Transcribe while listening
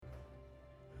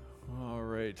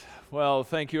Great. Well,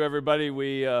 thank you, everybody.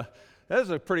 That was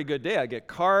a pretty good day. I get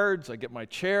cards, I get my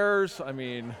chairs. I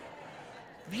mean,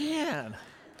 man,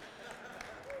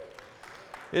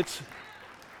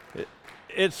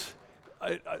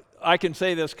 I can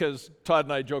say this because Todd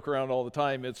and I joke around all the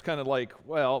time. It's kind of like,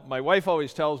 well, my wife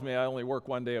always tells me I only work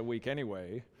one day a week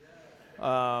anyway.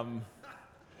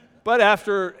 But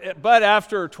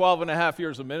after 12 and a half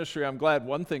years of ministry, I'm glad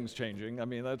one thing's changing. I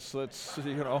mean, that's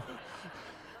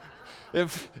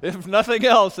if nothing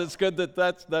else, it's good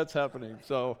that's happening.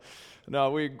 So,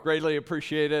 no, we greatly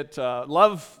appreciate it.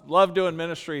 Love doing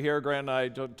ministry here. Grant and I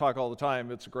talk all the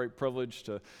time. It's a great privilege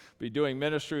to be doing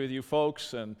ministry with you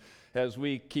folks, and as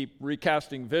we keep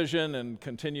recasting vision and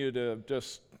continue to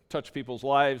just touch people's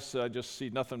lives, I just see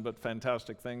nothing but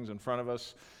fantastic things in front of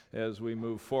us as we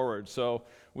move forward. So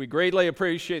we greatly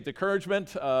appreciate the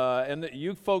encouragement, and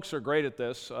you folks are great at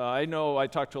this. I know I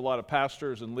talk to a lot of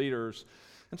pastors and leaders,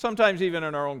 and sometimes even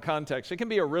in our own context, it can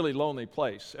be a really lonely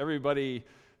place. Everybody,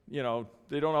 they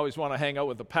don't always want to hang out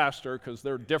with the pastor because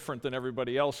they're different than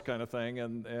everybody else kind of thing,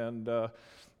 and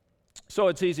so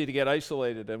it's easy to get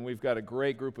isolated, and we've got a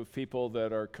great group of people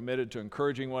that are committed to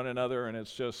encouraging one another, and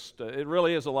it's just, it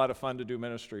really is a lot of fun to do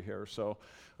ministry here. So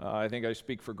I think I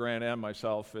speak for Grant and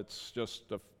myself. It's just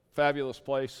a fabulous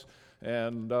place,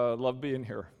 and love being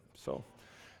here. So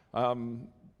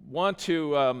want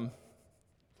to,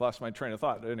 lost my train of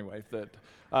thought anyway,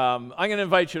 I'm going to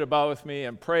invite you to bow with me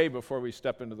and pray before we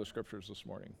step into the scriptures this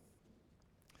morning.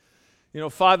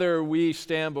 Father, we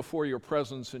stand before your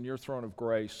presence and your throne of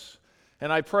grace.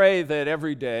 And I pray that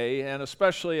every day, and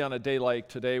especially on a day like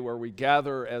today where we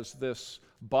gather as this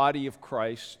body of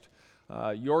Christ,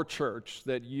 your church,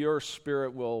 that your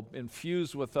Spirit will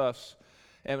infuse with us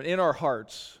and in our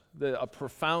hearts a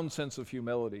profound sense of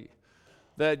humility,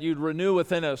 that you'd renew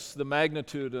within us the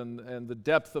magnitude and the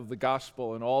depth of the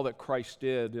gospel and all that Christ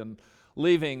did, and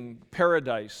leaving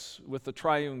paradise with the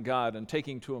triune God and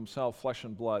taking to himself flesh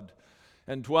and blood,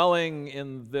 and dwelling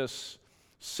in this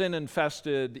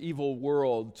sin-infested, evil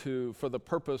world for the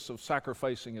purpose of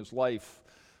sacrificing his life,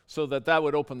 so that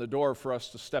would open the door for us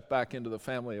to step back into the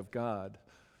family of God,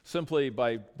 simply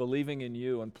by believing in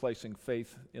you and placing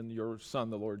faith in your Son,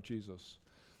 the Lord Jesus.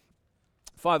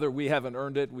 Father, we haven't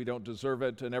earned it, we don't deserve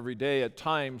it, and every day at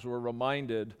times we're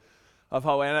reminded of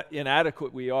how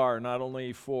inadequate we are, not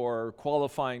only for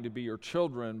qualifying to be your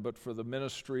children, but for the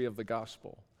ministry of the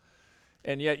gospel.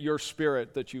 And yet your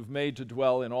Spirit that you've made to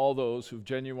dwell in all those who've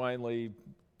genuinely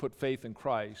put faith in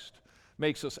Christ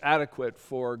makes us adequate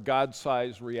for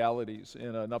God-sized realities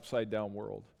in an upside-down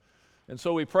world. And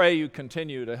so we pray you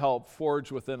continue to help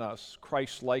forge within us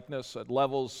Christ's likeness at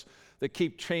levels that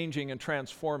keep changing and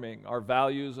transforming our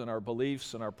values and our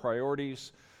beliefs and our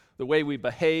priorities, the way we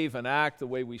behave and act, the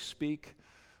way we speak.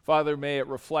 Father, may it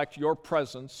reflect your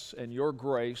presence and your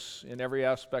grace in every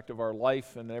aspect of our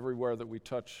life and everywhere that we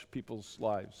touch people's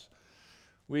lives.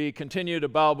 We continue to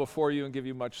bow before you and give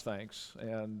you much thanks.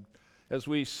 And as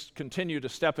we continue to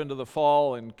step into the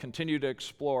fall and continue to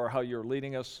explore how you're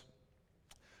leading us,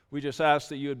 we just ask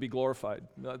that you would be glorified.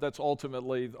 That's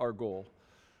ultimately our goal,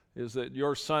 is that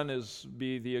your Son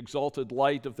be the exalted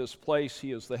light of this place.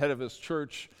 He is the head of his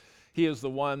church. He is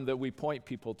the one that we point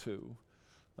people to.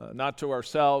 Not to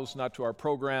ourselves, not to our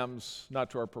programs,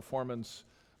 not to our performance,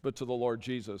 but to the Lord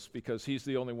Jesus, because he's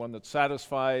the only one that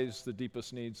satisfies the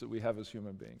deepest needs that we have as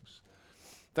human beings.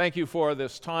 Thank you for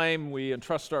this time. We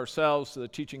entrust ourselves to the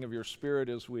teaching of your Spirit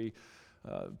as we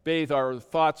bathe our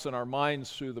thoughts and our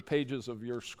minds through the pages of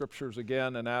your scriptures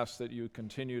again, and ask that you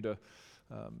continue to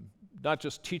not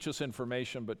just teach us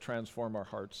information, but transform our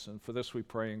hearts. And for this we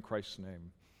pray in Christ's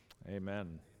name.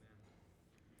 Amen.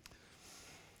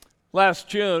 Last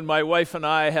June, my wife and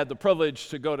I had the privilege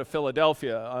to go to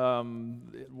Philadelphia.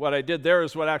 What I did there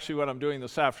is what I'm doing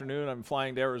this afternoon. I'm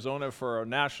flying to Arizona for a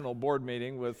national board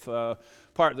meeting with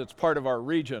that's part of our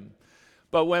region.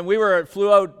 But when we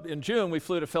flew out in June, we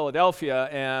flew to Philadelphia,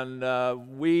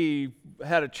 and we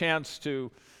had a chance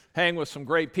to hang with some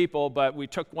great people, but we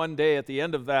took one day at the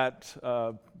end of that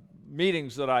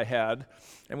meetings that I had,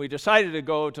 and we decided to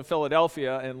go to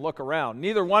Philadelphia and look around.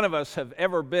 Neither one of us have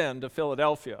ever been to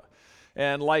Philadelphia.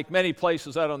 And like many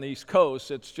places out on the East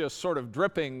Coast, it's just sort of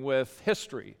dripping with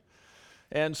history.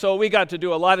 And so we got to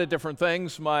do a lot of different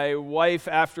things. My wife,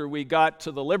 after we got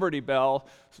to the Liberty Bell,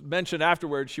 mentioned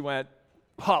afterwards, she went,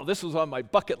 "Wow, this was on my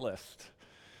bucket list."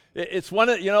 It's one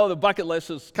of, the bucket list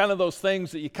is kind of those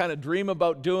things that you kind of dream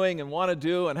about doing and want to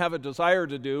do and have a desire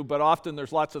to do, but often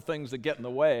there's lots of things that get in the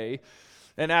way.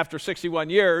 And after 61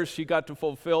 years, she got to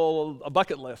fulfill a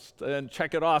bucket list and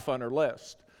check it off on her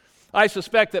list. I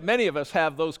suspect that many of us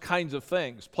have those kinds of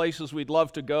things, places we'd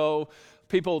love to go,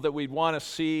 people that we'd want to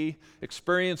see,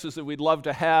 experiences that we'd love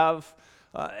to have.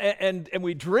 And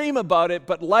we dream about it,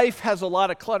 but life has a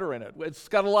lot of clutter in it. It's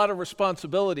got a lot of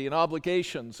responsibility and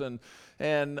obligations,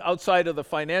 and outside of the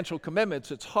financial commitments,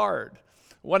 it's hard.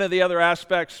 One of the other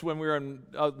aspects when we were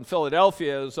out in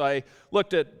Philadelphia is I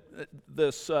looked at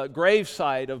this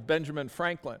graveside of Benjamin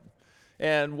Franklin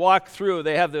and walked through.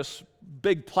 They have this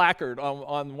big placard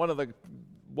on one of the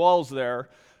walls there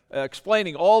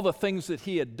explaining all the things that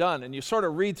he had done. And you sort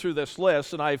of read through this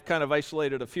list, and I've kind of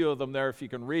isolated a few of them there if you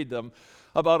can read them,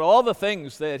 about all the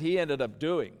things that he ended up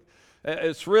doing.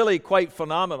 It's really quite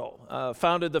phenomenal.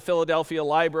 Founded the Philadelphia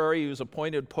Library. He was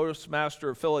appointed postmaster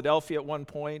of Philadelphia at one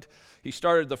point. He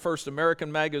started the first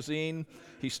American magazine.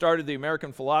 He started the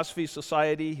American Philosophy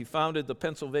Society. He founded the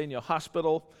Pennsylvania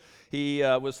Hospital. He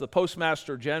was the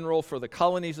postmaster general for the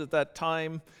colonies at that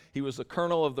time. He was the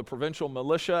colonel of the provincial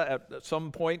militia at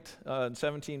some point in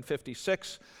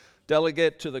 1756,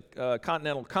 delegate to the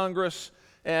Continental Congress,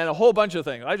 and a whole bunch of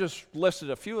things. I just listed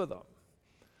a few of them.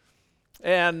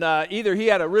 And either he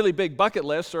had a really big bucket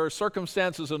list or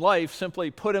circumstances in life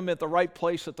simply put him at the right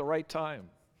place at the right time.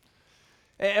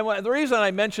 And the reason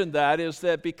I mentioned that is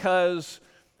that because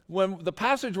when the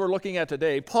passage we're looking at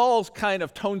today, Paul's kind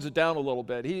of tones it down a little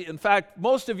bit. In fact,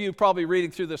 most of you probably reading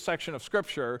through this section of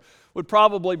Scripture would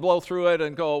probably blow through it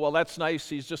and go, well, that's nice.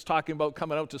 He's just talking about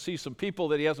coming out to see some people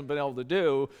that he hasn't been able to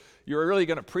do. You're really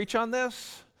going to preach on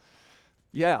this?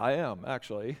 Yeah, I am,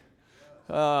 actually.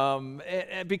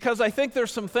 Because I think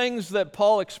there's some things that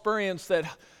Paul experienced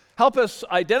that help us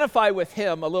identify with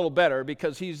him a little better,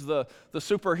 because he's the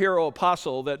superhero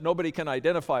apostle that nobody can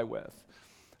identify with.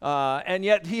 And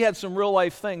yet he had some real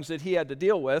life things that he had to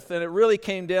deal with, and it really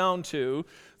came down to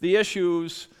the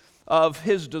issues of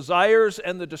his desires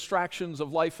and the distractions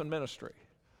of life and ministry.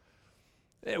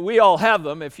 We all have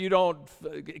them. If you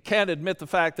can't admit the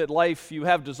fact that life, you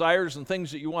have desires and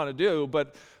things that you want to do,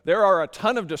 but there are a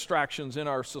ton of distractions in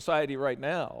our society right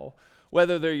now,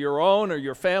 whether they're your own or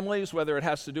your family's, whether it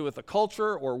has to do with the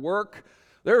culture or work.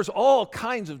 There's all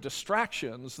kinds of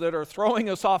distractions that are throwing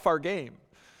us off our game,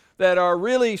 that are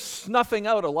really snuffing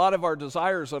out a lot of our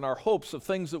desires and our hopes of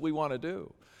things that we want to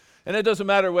do. And it doesn't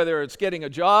matter whether it's getting a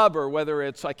job or whether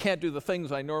it's I can't do the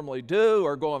things I normally do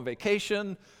or go on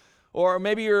vacation, or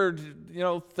maybe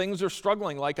things are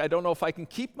struggling, like I don't know if I can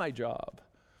keep my job.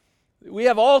 We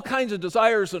have all kinds of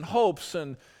desires and hopes,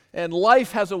 and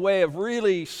life has a way of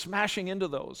really smashing into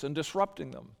those and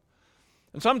disrupting them.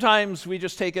 And sometimes we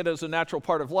just take it as a natural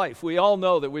part of life. We all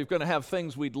know that we're going to have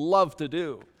things we'd love to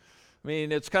do. I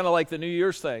mean, it's kind of like the New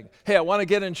Year's thing. Hey, I want to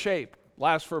get in shape.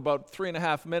 Lasts for about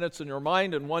 3.5 minutes in your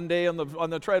mind and one day on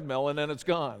the treadmill, and then it's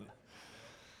gone.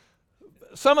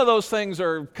 Some of those things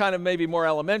are kind of maybe more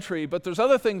elementary, but there's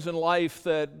other things in life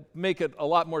that make it a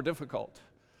lot more difficult.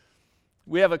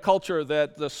 We have a culture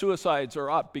that the suicides are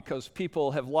up because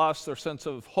people have lost their sense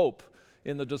of hope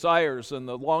in the desires and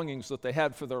the longings that they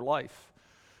had for their life.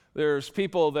 There's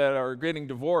people that are getting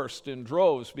divorced in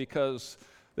droves because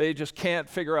they just can't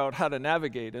figure out how to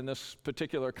navigate in this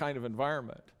particular kind of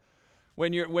environment.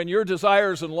 When your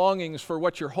desires and longings for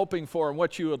what you're hoping for and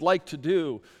what you would like to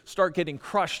do start getting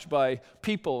crushed by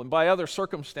people and by other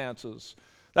circumstances,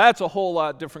 that's a whole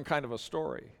lot different kind of a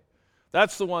story.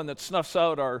 That's the one that snuffs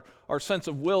out our sense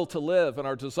of will to live and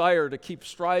our desire to keep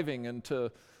striving and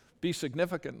to be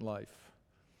significant in life.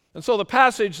 And so the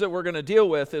passage that we're going to deal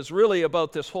with is really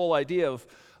about this whole idea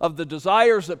of the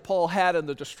desires that Paul had and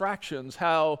the distractions,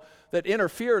 how that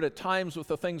interfered at times with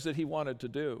the things that he wanted to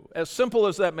do. As simple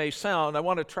as that may sound, I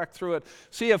want to trek through it,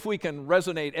 see if we can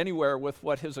resonate anywhere with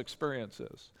what his experience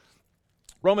is.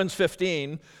 Romans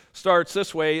 15 starts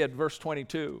this way at verse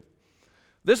 22.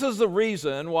 This is the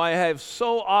reason why I have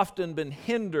so often been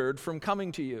hindered from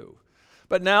coming to you.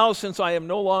 But now, since I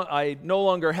no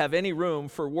longer have any room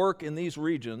for work in these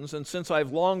regions, and since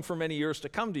I've longed for many years to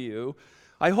come to you,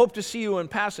 I hope to see you in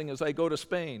passing as I go to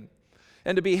Spain,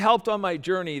 and to be helped on my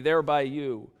journey there by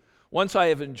you. Once I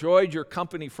have enjoyed your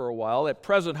company for a while, at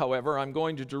present, however, I'm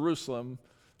going to Jerusalem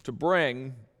to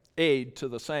bring aid to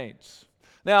the saints.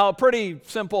 Now, a pretty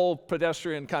simple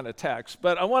pedestrian kind of text,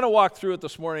 but I want to walk through it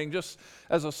this morning just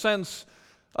as a sense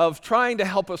of trying to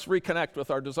help us reconnect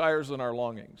with our desires and our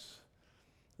longings.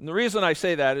 And the reason I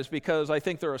say that is because I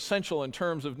think they're essential in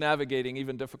terms of navigating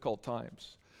even difficult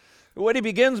times. What he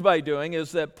begins by doing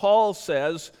is that Paul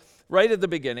says, right at the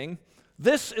beginning,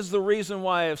 this is the reason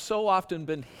why I have so often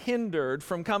been hindered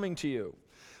from coming to you.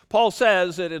 Paul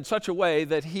says it in such a way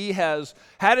that he has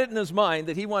had it in his mind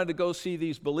that he wanted to go see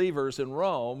these believers in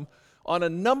Rome, on a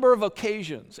number of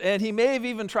occasions, and he may have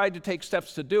even tried to take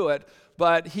steps to do it,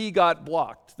 but he got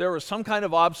blocked. There was some kind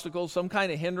of obstacle, some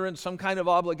kind of hindrance, some kind of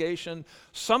obligation,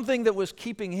 something that was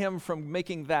keeping him from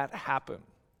making that happen.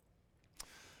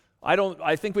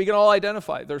 I think we can all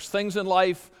identify. There's things in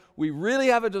life we really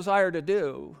have a desire to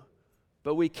do,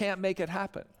 but we can't make it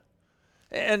happen.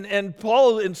 And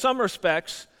Paul, in some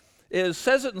respects,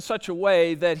 says it in such a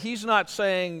way that he's not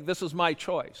saying, this is my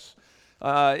choice.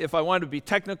 If I wanted to be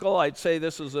technical, I'd say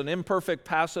this is an imperfect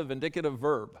passive indicative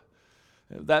verb.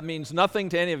 That means nothing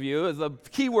to any of you. The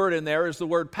key word in there is the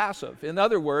word passive. In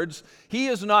other words, he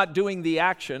is not doing the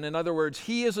action. In other words,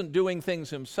 he isn't doing things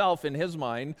himself in his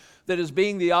mind that is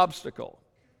being the obstacle.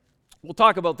 We'll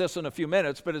talk about this in a few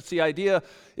minutes, but it's the idea,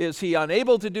 is he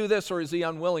unable to do this or is he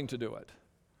unwilling to do it?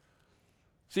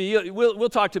 See, we'll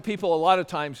talk to people a lot of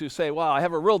times who say, wow, I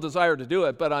have a real desire to do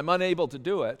it, but I'm unable to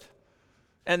do it.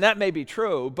 And that may be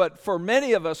true, but for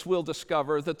many of us, we'll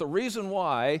discover that the reason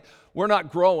why we're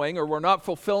not growing or we're not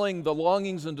fulfilling the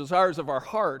longings and desires of our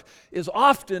heart is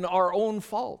often our own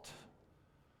fault.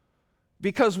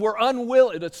 Because we're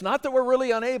unwilling. It's not that we're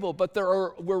really unable, but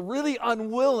we're really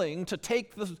unwilling to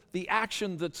take the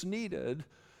action that's needed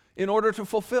in order to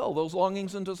fulfill those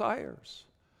longings and desires.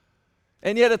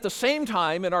 And yet at the same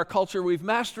time, in our culture, we've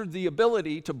mastered the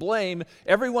ability to blame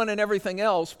everyone and everything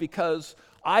else because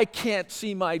I can't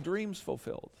see my dreams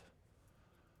fulfilled.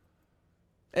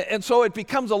 And so it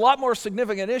becomes a lot more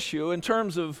significant issue in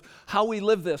terms of how we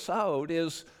live this out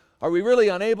is, are we really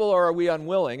unable or are we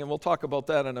unwilling? And we'll talk about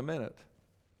that in a minute.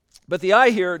 But the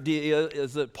idea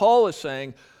is that Paul is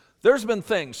saying, there's been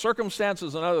things,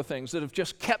 circumstances and other things that have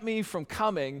just kept me from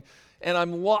coming, and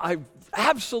I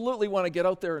absolutely want to get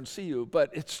out there and see you,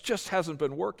 but it just hasn't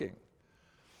been working.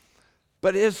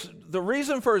 But the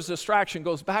reason for his distraction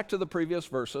goes back to the previous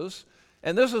verses,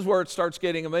 and this is where it starts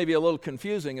getting maybe a little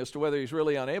confusing as to whether he's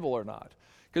really unable or not.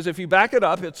 Because if you back it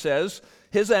up, it says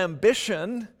his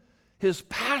ambition, his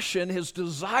passion, his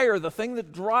desire, the thing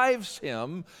that drives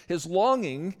him, his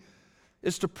longing,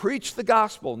 is to preach the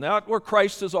gospel, not where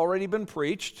Christ has already been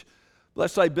preached,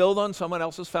 lest I build on someone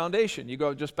else's foundation. You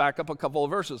go just back up a couple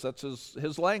of verses. That's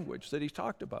his language that he's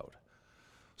talked about.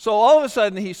 So all of a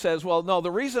sudden he says, well, no, the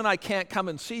reason I can't come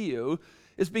and see you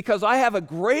is because I have a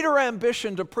greater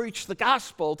ambition to preach the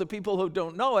gospel to people who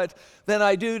don't know it than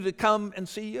I do to come and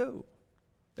see you.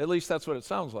 At least that's what it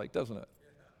sounds like, doesn't it?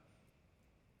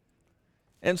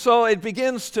 And so it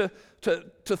begins to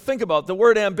think about, the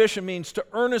word ambition means to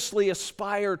earnestly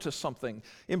aspire to something,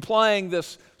 implying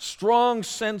this strong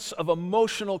sense of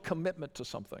emotional commitment to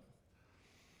something.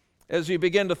 As you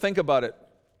begin to think about it,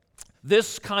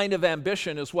 this kind of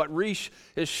ambition is what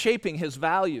is shaping his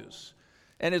values,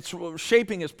 and it's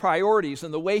shaping his priorities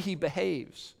and the way he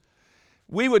behaves.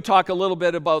 We would talk a little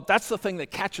bit about that's the thing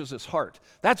that catches his heart.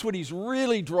 That's what he's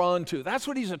really drawn to. That's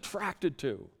what he's attracted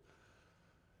to.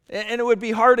 And it would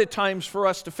be hard at times for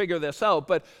us to figure this out,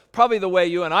 but probably the way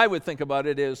you and I would think about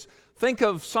it is, think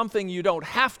of something you don't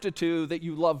have to do that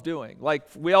you love doing. Like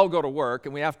we all go to work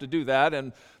and we have to do that,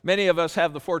 and many of us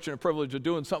have the fortunate privilege of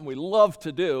doing something we love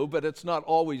to do, but it's not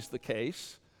always the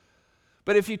case.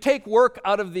 But if you take work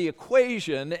out of the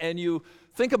equation and you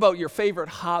think about your favorite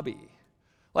hobby,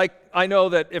 like I know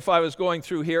that if I was going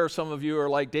through here, some of you are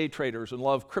like day traders and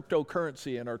love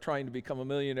cryptocurrency and are trying to become a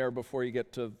millionaire before you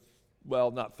get to,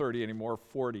 well, not 30 anymore,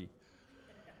 40.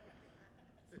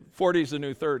 40 is the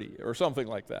new 30 or something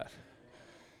like that.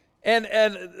 And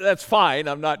that's fine.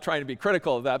 I'm not trying to be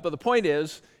critical of that. But the point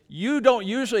is, you don't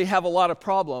usually have a lot of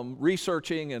problem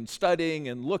researching and studying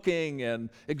and looking and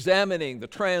examining the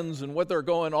trends and what they're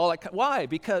going, all that. Why?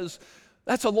 Because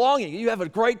that's a longing. You have a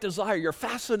great desire. You're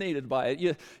fascinated by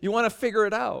it. You want to figure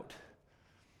it out.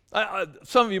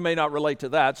 Some of you may not relate to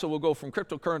that, so we'll go from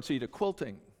cryptocurrency to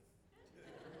quilting.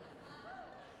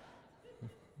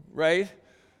 Right?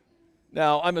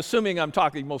 Now, I'm assuming I'm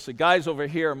talking mostly guys over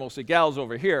here, mostly gals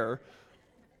over here,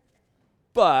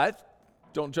 but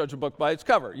don't judge a book by its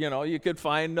cover. You know, you could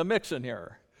find a mix in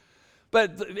here.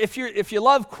 But if you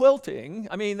love quilting,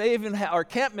 I mean, they even our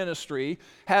camp ministry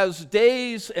has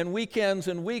days and weekends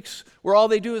and weeks where all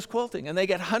they do is quilting, and they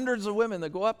get hundreds of women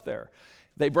that go up there.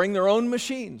 They bring their own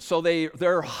machines, so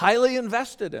they're highly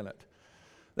invested in it.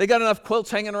 They got enough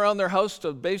quilts hanging around their house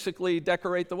to basically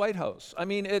decorate the White House. I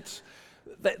mean,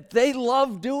 they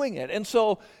love doing it. And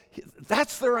so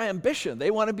that's their ambition.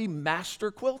 They want to be master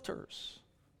quilters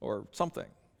or something,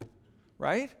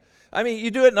 right? I mean, you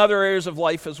do it in other areas of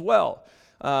life as well.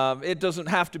 It doesn't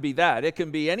have to be that. It can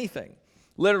be anything.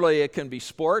 Literally, it can be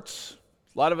sports.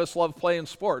 A lot of us love playing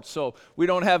sports, so we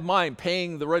don't have mind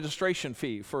paying the registration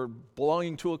fee for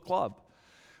belonging to a club.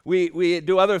 We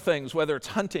do other things, whether it's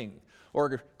hunting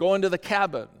or going to the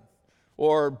cabin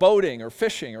or boating or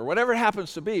fishing or whatever it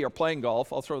happens to be, or playing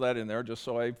golf. I'll throw that in there just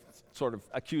so I sort of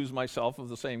accuse myself of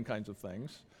the same kinds of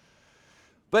things.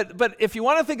 But if you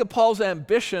want to think of Paul's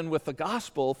ambition with the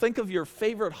gospel, think of your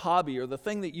favorite hobby or the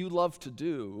thing that you love to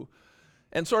do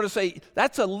and sort of say,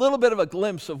 that's a little bit of a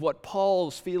glimpse of what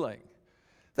Paul's feeling.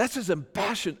 That's his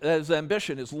ambition,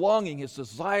 his longing, his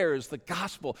desire is the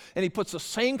gospel. And he puts the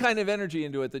same kind of energy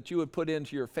into it that you would put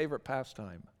into your favorite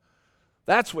pastime.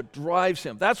 That's what drives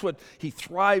him. That's what he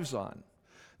thrives on.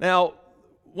 Now,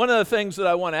 one of the things that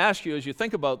I want to ask you as you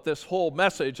think about this whole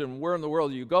message and where in the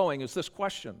world are you going is this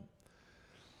question.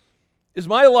 Is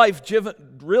my life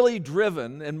really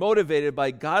driven and motivated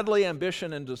by godly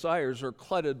ambition and desires, or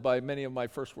cluttered by many of my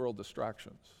first world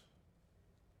distractions?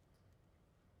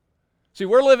 See,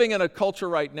 we're living in a culture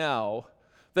right now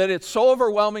that it's so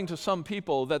overwhelming to some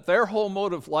people that their whole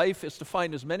mode of life is to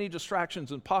find as many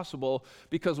distractions as possible,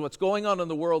 because what's going on in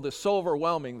the world is so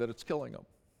overwhelming that it's killing them.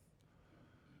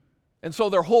 And so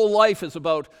their whole life is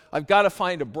about, I've got to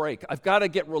find a break. I've got to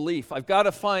get relief. I've got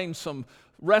to find some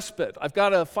respite. I've got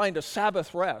to find a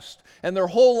Sabbath rest. And their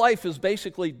whole life is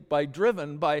basically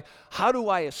driven by, how do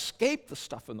I escape the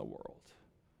stuff in the world?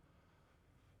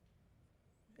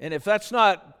 And if that's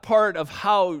not part of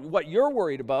what you're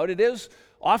worried about, it is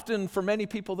often for many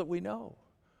people that we know.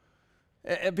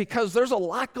 Because there's a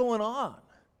lot going on.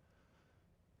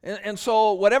 And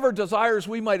so whatever desires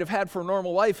we might have had for a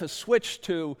normal life has switched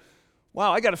to,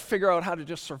 wow, I got to figure out how to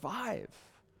just survive.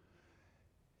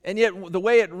 And yet the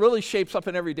way it really shapes up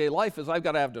in everyday life is I've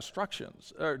got to have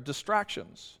distractions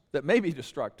that may be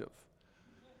destructive.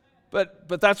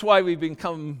 But that's why we've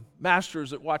become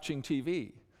masters at watching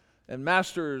TV. And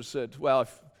masters at, well,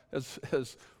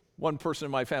 as one person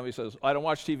in my family says, I don't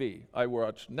watch TV, I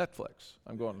watch Netflix.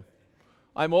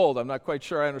 I'm old, I'm not quite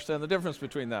sure I understand the difference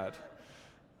between that.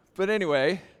 But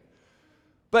anyway,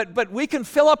 but we can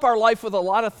fill up our life with a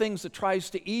lot of things that tries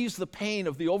to ease the pain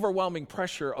of the overwhelming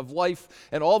pressure of life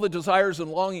and all the desires and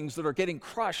longings that are getting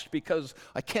crushed because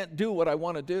I can't do what I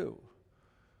want to do.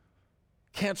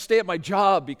 Can't stay at my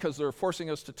job because they're forcing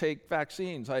us to take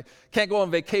vaccines. I can't go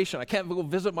on vacation. I can't go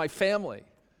visit my family.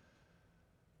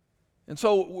 And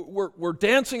so we're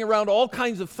dancing around all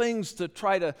kinds of things to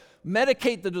try to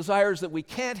medicate the desires that we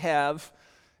can't have,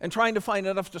 and trying to find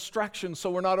enough distractions so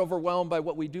we're not overwhelmed by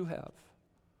what we do have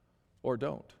or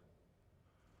don't.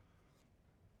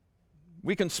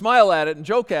 We can smile at it and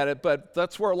joke at it, but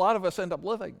that's where a lot of us end up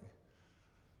living.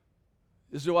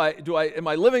 Am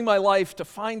I living my life to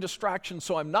find distractions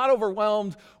so I'm not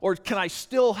overwhelmed, or can I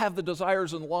still have the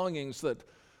desires and longings that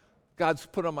God's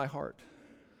put on my heart?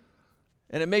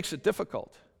 And it makes it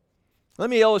difficult. Let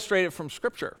me illustrate it from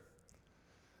Scripture.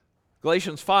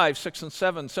 Galatians 5, 6, and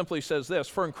 7 simply says this: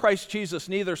 For in Christ Jesus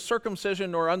neither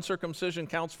circumcision nor uncircumcision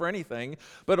counts for anything,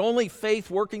 but only faith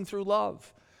working through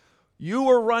love. You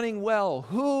are running well.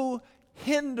 Who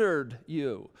hindered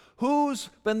you? Who's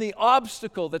been the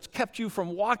obstacle that's kept you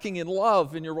from walking in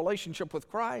love in your relationship with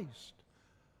Christ?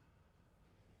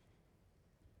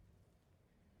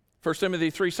 1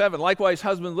 Timothy 3:7, likewise,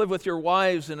 husbands, live with your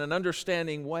wives in an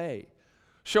understanding way,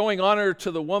 showing honor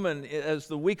to the woman as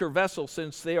the weaker vessel,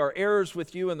 since they are heirs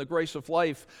with you in the grace of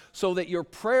life, so that your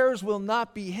prayers will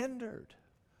not be hindered.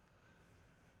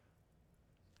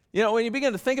 You know, when you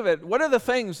begin to think of it, what are the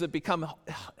things that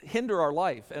hinder our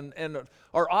life and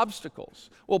are obstacles?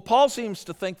 Well, Paul seems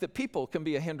to think that people can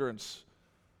be a hindrance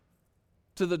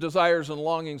to the desires and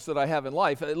longings that I have in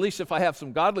life, at least if I have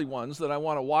some godly ones, that I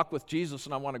want to walk with Jesus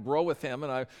and I want to grow with Him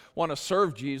and I want to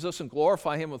serve Jesus and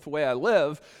glorify Him with the way I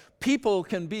live. People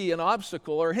can be an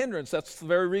obstacle or a hindrance. That's the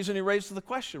very reason he raised the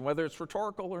question, whether it's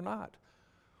rhetorical or not.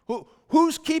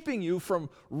 Who's keeping you from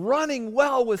running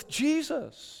well with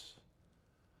Jesus?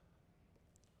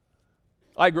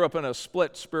 I grew up in a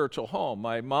split spiritual home.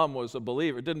 My mom was a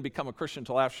believer, didn't become a Christian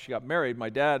until after she got married. My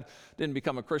dad didn't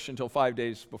become a Christian until 5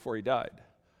 days before he died.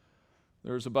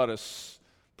 There was about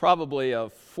probably a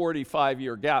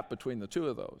 45-year gap between the two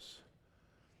of those.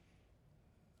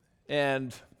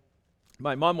 And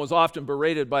my mom was often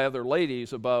berated by other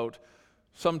ladies about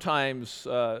sometimes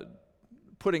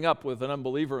putting up with an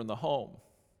unbeliever in the home.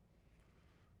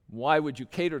 Why would you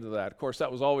cater to that? Of course,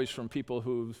 that was always from people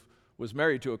who was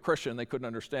married to a Christian. They couldn't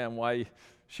understand why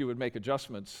she would make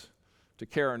adjustments to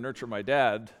care and nurture my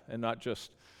dad and not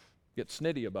just get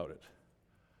snitty about it.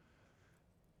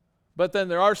 But then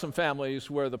there are some families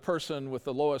where the person with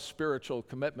the lowest spiritual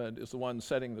commitment is the one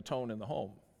setting the tone in the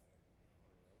home.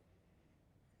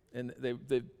 And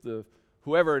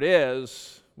whoever it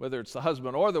is whether it's the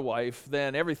husband or the wife,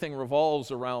 then everything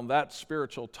revolves around that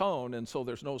spiritual tone, and so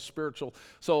there's no spiritual.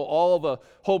 So all the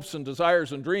hopes and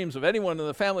desires and dreams of anyone in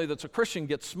the family that's a Christian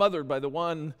get smothered by the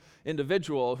one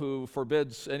individual who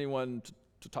forbids anyone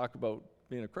to talk about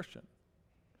being a Christian.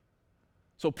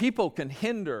 So people can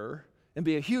hinder and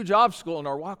be a huge obstacle in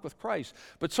our walk with Christ,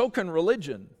 but so can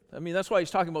religion. I mean, that's why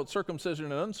he's talking about circumcision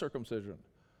and uncircumcision.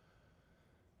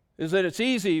 Is that it's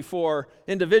easy for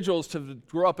individuals to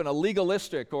grow up in a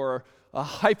legalistic or a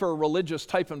hyper-religious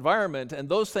type environment, and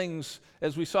those things,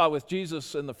 as we saw with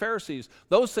Jesus and the Pharisees,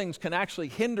 those things can actually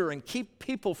hinder and keep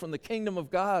people from the kingdom of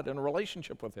God and a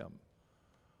relationship with Him.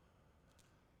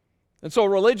 And so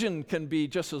religion can be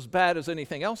just as bad as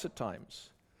anything else at times.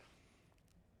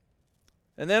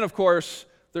 And then, of course,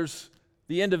 there's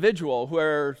the individual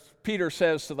where Peter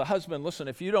says to the husband, listen,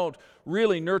 if you don't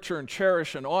really nurture and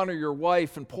cherish and honor your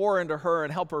wife and pour into her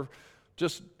and help her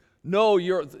just know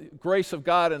the grace of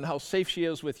God and how safe she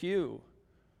is with you,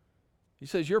 he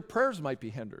says your prayers might be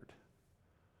hindered.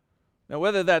 Now,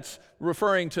 whether that's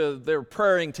referring to their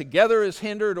praying together is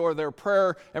hindered or their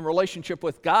prayer and relationship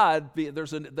with God,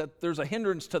 there's a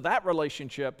hindrance to that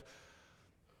relationship,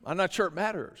 I'm not sure it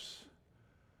matters.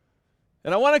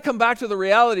 And I want to come back to the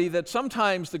reality that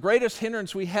sometimes the greatest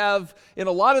hindrance we have in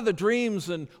a lot of the dreams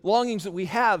and longings that we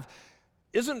have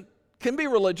can be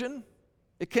religion,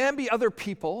 it can be other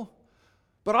people,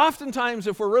 but oftentimes,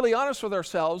 if we're really honest with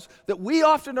ourselves, that we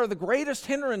often are the greatest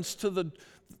hindrance to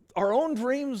our own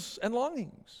dreams and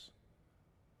longings.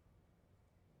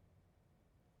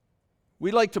 We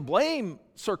like to blame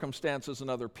circumstances and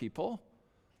other people,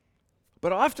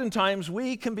 but oftentimes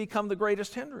we can become the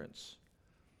greatest hindrance.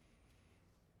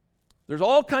 There's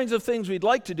all kinds of things we'd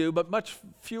like to do, but much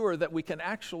fewer that we can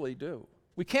actually do.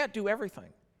 We can't do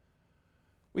everything.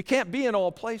 We can't be in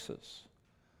all places.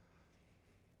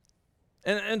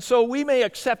 And so we may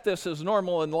accept this as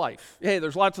normal in life. Hey,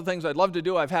 there's lots of things I'd love to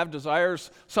do. I have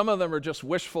desires. Some of them are just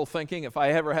wishful thinking. If I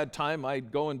ever had time,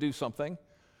 I'd go and do something.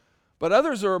 But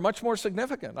others are much more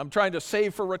significant. I'm trying to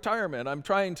save for retirement. I'm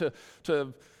trying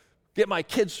to get my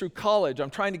kids through college.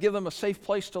 I'm trying to give them a safe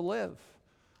place to live.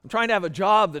 I'm trying to have a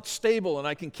job that's stable and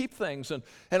I can keep things. And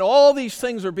all these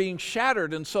things are being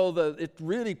shattered. And so it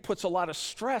really puts a lot of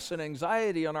stress and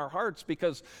anxiety on our hearts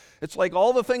because it's like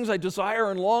all the things I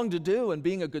desire and long to do and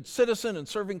being a good citizen and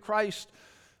serving Christ,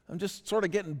 I'm just sort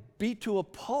of getting beat to a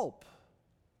pulp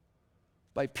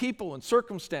by people and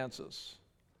circumstances.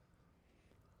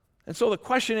 And so the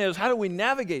question is, how do we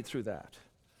navigate through that?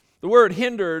 The word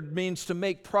hindered means to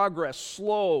make progress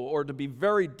slow or to be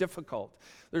very difficult.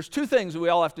 There's two things that we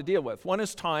all have to deal with. One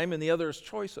is time and the other is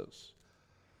choices.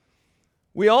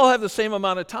 We all have the same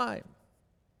amount of time.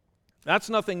 That's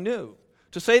nothing new.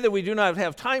 To say that we do not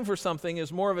have time for something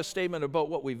is more of a statement about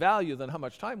what we value than how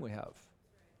much time we have.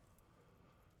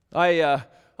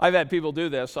 I've had people do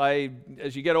this.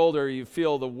 As you get older, you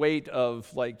feel the weight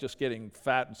of like just getting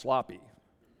fat and sloppy,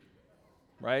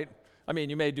 right? I mean,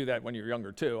 you may do that when you're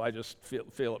younger too. I just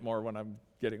feel it more when I'm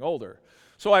getting older.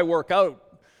 So I work out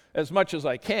as much as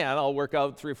I can. I'll work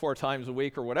out 3 or 4 times a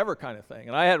week or whatever kind of thing.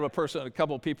 And I had a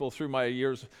couple of people through my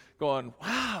years going,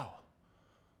 wow,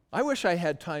 I wish I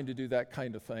had time to do that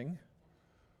kind of thing.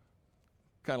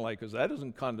 Kind of like, because that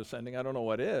isn't condescending. I don't know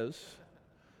what is.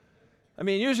 I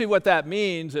mean, usually what that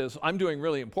means is I'm doing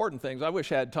really important things. I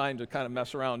wish I had time to kind of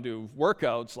mess around and do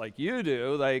workouts like you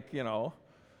do, like, you know.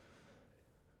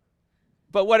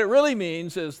 But what it really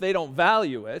means is they don't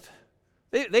value it.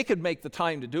 They could make the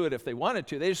time to do it if they wanted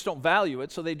to. They just don't value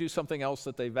it, so they do something else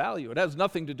that they value. It has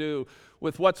nothing to do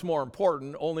with what's more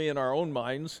important, only in our own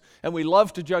minds. And we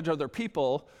love to judge other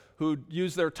people who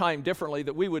use their time differently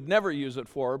that we would never use it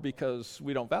for because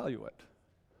we don't value it.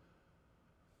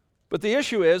 But the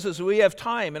issue is we have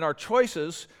time. In our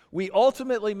choices, we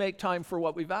ultimately make time for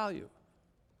what we value.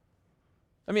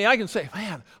 I mean, I can say,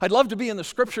 man, I'd love to be in the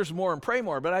scriptures more and pray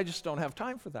more, but I just don't have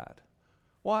time for that.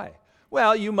 Why?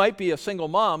 Well, you might be a single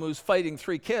mom who's fighting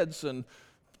 3 kids, and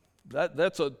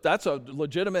that's a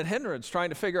legitimate hindrance,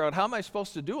 trying to figure out how am I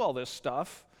supposed to do all this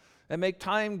stuff and make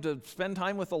time to spend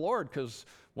time with the Lord, because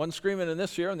one's screaming in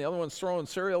this ear and the other one's throwing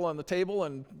cereal on the table,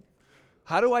 and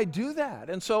how do I do that?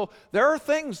 And so there are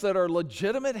things that are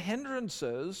legitimate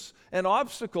hindrances and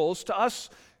obstacles to us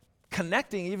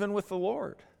connecting even with the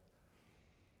Lord.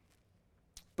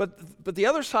 But the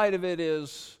other side of it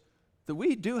is that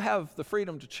we do have the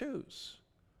freedom to choose.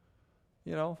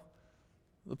 You know,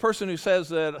 the person who says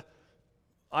that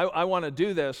I want to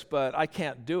do this, but I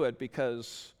can't do it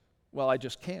because, well, I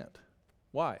just can't.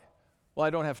 Why? Well,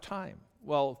 I don't have time.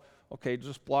 Well, okay,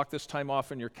 just block this time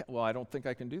off in your well, I don't think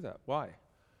I can do that. Why?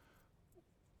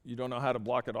 You don't know how to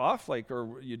block it off,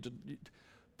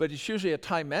 but it's usually a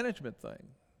time management thing.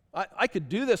 I could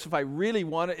do this if I really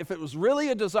wanted, if it was really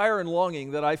a desire and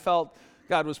longing that I felt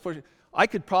God was pushing, I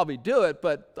could probably do it,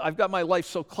 but I've got my life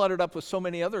so cluttered up with so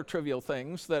many other trivial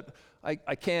things that I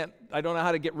don't know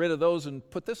how to get rid of those and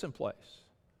put this in place.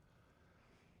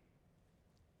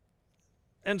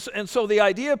 And so the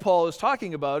idea Paul is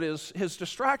talking about is his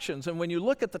distractions. And when you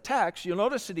look at the text, you'll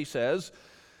notice that he says,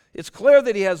 it's clear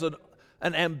that he has an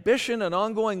ambition, an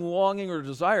ongoing longing or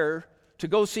desire to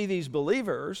go see these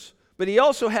believers, but he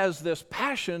also has this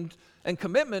passion and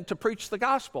commitment to preach the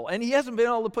gospel. And he hasn't been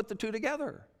able to put the two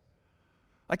together.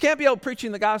 I can't be out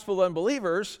preaching the gospel to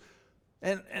unbelievers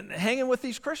and hanging with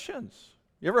these Christians.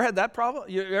 You ever had that problem?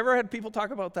 You ever had people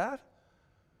talk about that?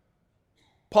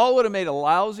 Paul would have made a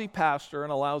lousy pastor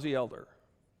and a lousy elder.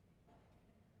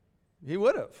 He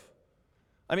would have.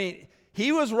 I mean,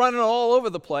 he was running all over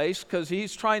the place because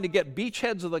he's trying to get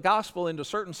beachheads of the gospel into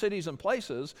certain cities and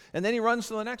places, and then he runs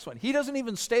to the next one. He doesn't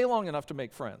even stay long enough to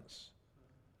make friends.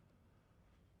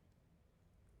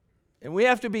 And we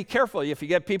have to be careful. If you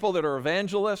get people that are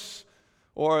evangelists,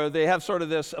 or they have sort of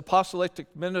this apostolic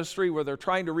ministry where they're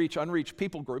trying to reach unreached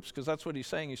people groups, because that's what he's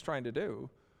saying he's trying to do,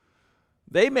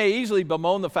 they may easily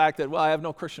bemoan the fact that, well, I have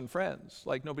no Christian friends.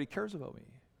 Like, nobody cares about me.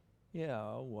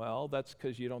 Yeah, well, that's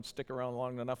because you don't stick around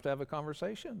long enough to have a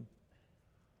conversation.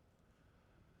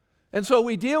 And so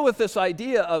we deal with this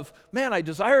idea of, man, I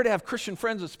desire to have Christian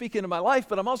friends that speak into my life,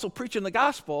 but I'm also preaching the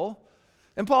gospel.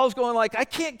 And Paul's going like, I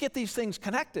can't get these things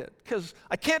connected because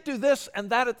I can't do this and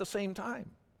that at the same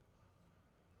time.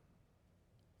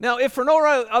 Now, if for no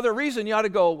other reason, you ought to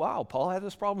go, wow, Paul had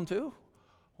this problem too?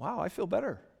 Wow, I feel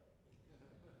better.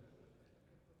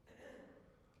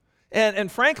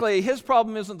 And frankly, his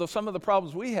problem isn't some of the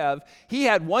problems we have. He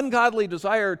had one godly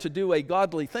desire to do a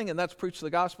godly thing, and that's preach the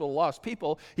gospel to lost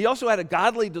people. He also had a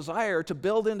godly desire to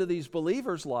build into these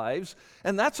believers' lives,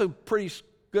 and that's a pretty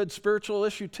good spiritual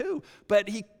issue too. But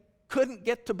he couldn't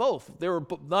get to both. They were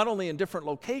not only in different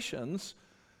locations,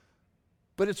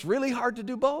 but it's really hard to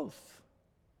do both.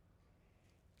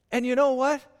 And you know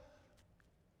what?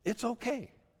 It's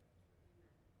okay.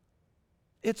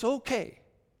 It's okay.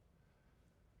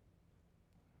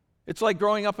 It's like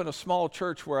growing up in a small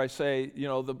church where I say, you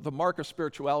know, the mark of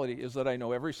spirituality is that I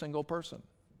know every single person.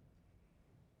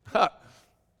 I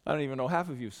don't even know half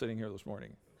of you sitting here this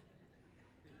morning.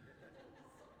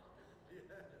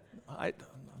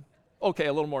 Okay,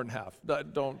 a little more than half.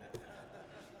 Don't.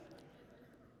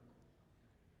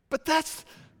 But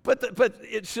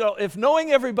it's, you know, if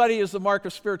knowing everybody is the mark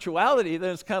of spirituality,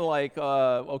 then it's kind of like,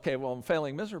 okay, well, I'm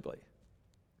failing miserably.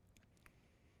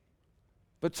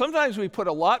 But sometimes we put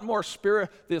a lot more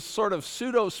this sort of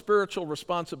pseudo-spiritual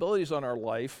responsibilities on our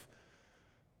life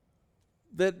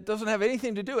that doesn't have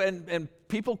anything to do. And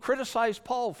people criticize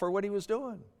Paul for what he was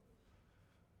doing.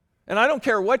 And I don't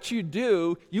care what you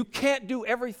do, you can't do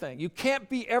everything. You can't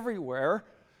be everywhere.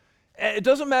 It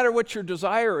doesn't matter what your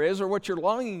desire is or what your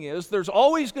longing is. There's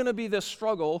always going to be this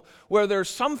struggle where there's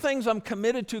some things I'm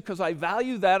committed to because I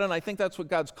value that and I think that's what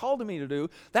God's called me to do.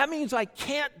 That means I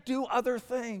can't do other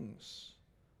things.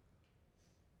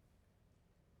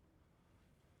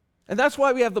 And that's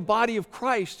why we have the body of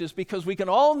Christ, is because we can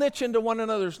all niche into one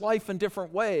another's life in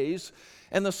different ways.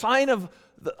 And the sign of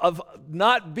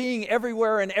not being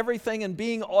everywhere and everything and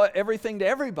being everything to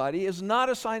everybody is not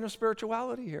a sign of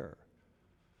spirituality here.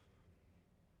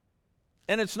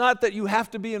 And it's not that you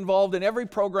have to be involved in every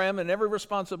program and every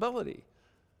responsibility.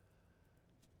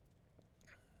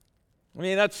 I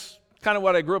mean, that's kind of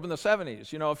what I grew up in the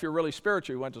 70s. You know, if you're really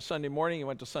spiritual, you went to Sunday morning, you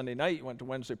went to Sunday night, you went to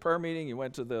Wednesday prayer meeting, you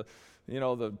went to the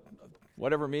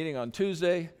whatever meeting on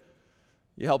Tuesday.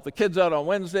 You helped the kids out on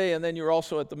Wednesday, and then you were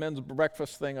also at the men's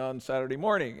breakfast thing on Saturday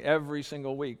morning every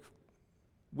single week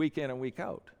in and week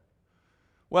out.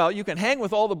 Well, you can hang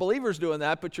with all the believers doing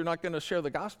that, but you're not going to share the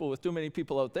gospel with too many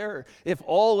people out there if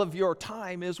all of your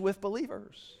time is with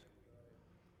believers.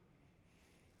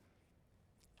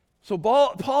 So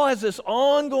Paul has this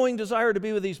ongoing desire to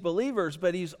be with these believers,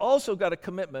 but he's also got a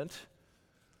commitment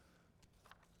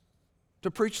to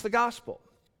preach the gospel.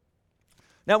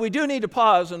 Now, we do need to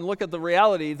pause and look at the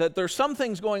reality that there's some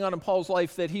things going on in Paul's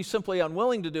life that he's simply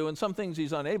unwilling to do and some things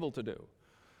he's unable to do.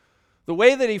 The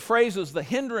way that he phrases the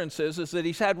hindrances is that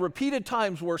he's had repeated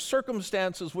times where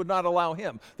circumstances would not allow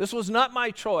him. This was not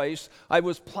my choice. I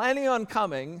was planning on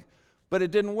coming, but it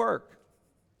didn't work.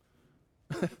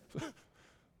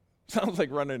 Sounds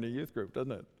like running a youth group,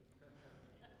 doesn't it?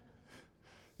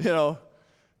 You know,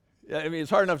 I mean, it's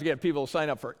hard enough to get people to sign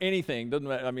up for anything. Doesn't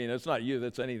matter. I mean, it's not you,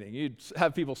 that's anything. You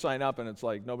have people sign up, and it's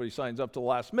like nobody signs up to the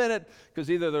last minute because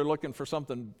either they're looking for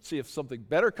something, see if something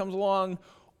better comes along,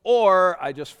 or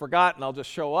I just forgot and I'll just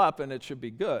show up and it should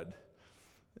be good.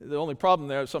 The only problem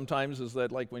there sometimes is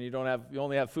that, like, when you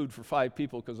only have food for 5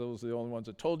 people because those are the only ones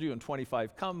that told you, and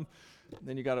 25 come,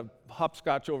 then you got to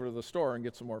hopscotch over to the store and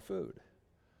get some more food.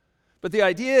 But the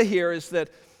idea here is that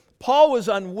Paul was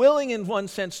unwilling in one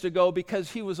sense to go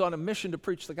because he was on a mission to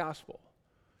preach the gospel.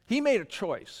 He made a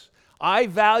choice. I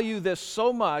value this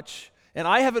so much, and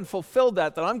I haven't fulfilled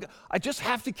that I just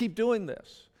have to keep doing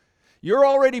this. You're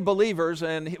already believers,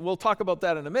 and we'll talk about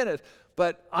that in a minute,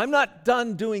 but I'm not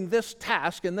done doing this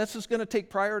task, and this is going to take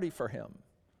priority for him.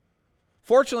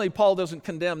 Fortunately, Paul doesn't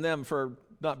condemn them for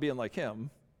not being like him,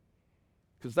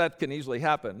 because that can easily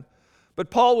happen. But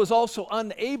Paul was also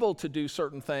unable to do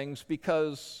certain things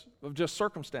because of just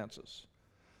circumstances.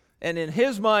 And in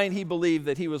his mind, he believed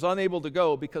that he was unable to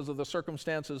go because of the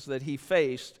circumstances that he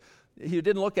faced. He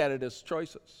didn't look at it as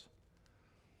choices.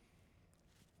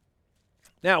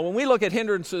 Now, when we look at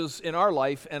hindrances in our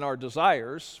life and our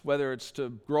desires, whether it's to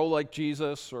grow like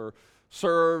Jesus or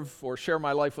serve or share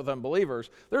my life with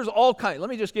unbelievers, there's all kinds. Let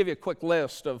me just give you a quick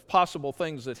list of possible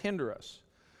things that hinder us.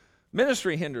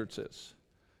 Ministry hindrances.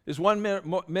 Is one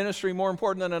ministry more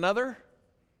important than another?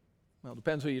 Well, it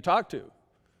depends who you talk to.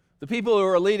 The people who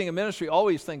are leading a ministry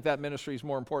always think that ministry is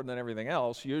more important than everything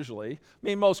else, usually. I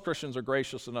mean, most Christians are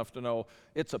gracious enough to know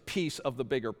it's a piece of the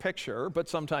bigger picture, but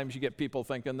sometimes you get people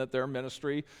thinking that their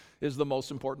ministry is the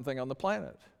most important thing on the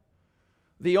planet.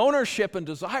 The ownership and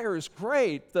desire is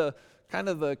great. The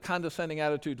condescending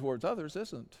attitude towards others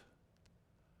isn't.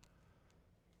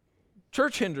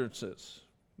 Church hindrances.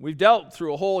 We've dealt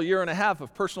through a whole year and a half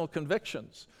of personal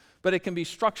convictions, but it can be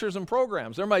structures and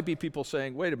programs. There might be people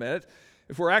saying, wait a minute,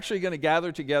 if we're actually going to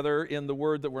gather together in the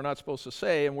word that we're not supposed to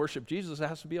say and worship Jesus, it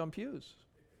has to be on pews.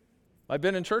 I've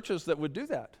been in churches that would do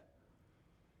that.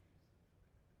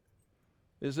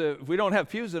 If we don't have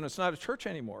pews, then it's not a church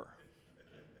anymore.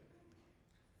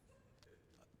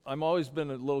 I've always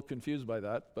been a little confused by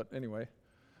that, but anyway.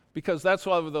 Because that's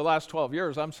why over the last 12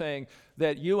 years, I'm saying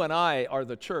that you and I are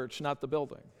the church, not the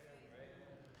building.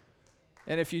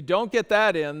 And if you don't get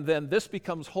that in, then this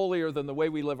becomes holier than the way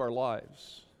we live our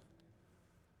lives.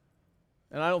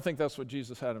 And I don't think that's what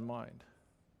Jesus had in mind.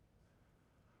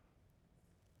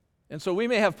 And so we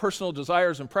may have personal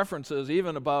desires and preferences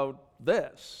even about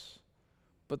this.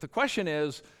 But the question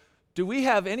is, do we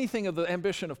have anything of the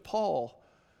ambition of Paul?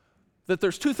 That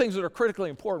there's 2 things that are critically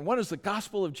important. One is the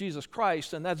gospel of Jesus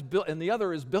Christ, and the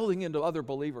other is building into other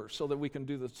believers so that we can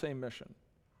do the same mission.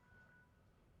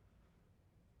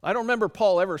 I don't remember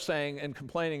Paul ever saying and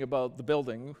complaining about the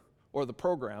building or the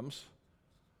programs.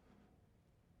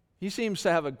 He seems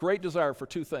to have a great desire for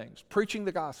 2 things: preaching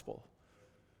the gospel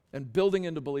and building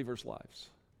into believers' lives.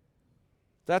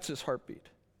 That's his heartbeat.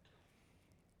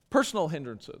 Personal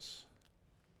hindrances.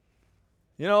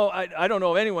 You know, I don't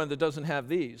know of anyone that doesn't have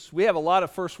these. We have a lot of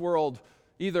first world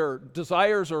either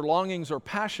desires or longings or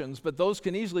passions, but those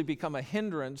can easily become a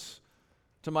hindrance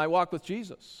to my walk with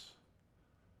Jesus.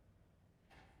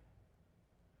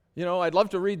 You know, I'd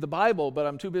love to read the Bible, but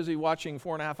I'm too busy watching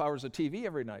 4.5 hours of TV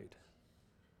every night.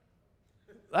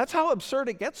 That's how absurd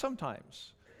it gets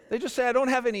sometimes. They just say, I don't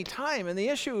have any time. And the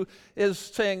issue is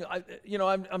saying,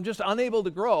 I'm just unable to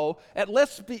grow.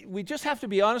 We just have to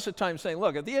be honest at times saying,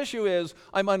 look, the issue is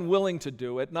I'm unwilling to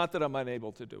do it, not that I'm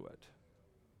unable to do it.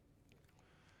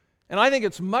 And I think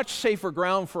it's much safer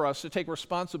ground for us to take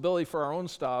responsibility for our own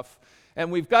stuff.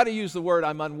 And we've got to use the word,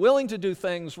 I'm unwilling to do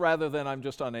things rather than I'm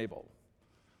just unable.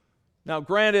 Now,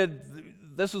 granted,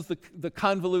 this is the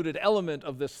convoluted element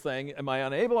of this thing. Am I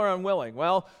unable or unwilling?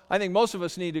 Well, I think most of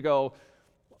us need to go,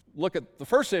 look at the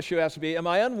first issue has to be, am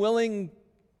I unwilling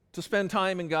to spend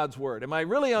time in God's Word? Am I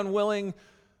really unwilling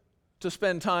to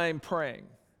spend time praying?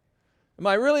 Am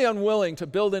I really unwilling to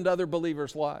build into other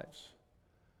believers' lives?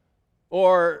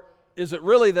 Or is it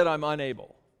really that I'm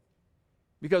unable?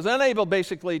 Because unable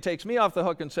basically takes me off the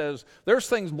hook and says, there's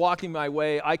things blocking my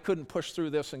way. I couldn't push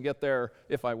through this and get there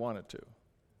if I wanted to.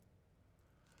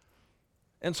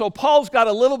 And so Paul's got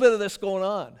a little bit of this going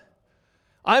on.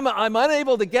 I'm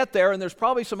unable to get there, and there's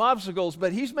probably some obstacles,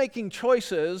 but he's making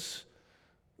choices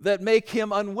that make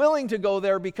him unwilling to go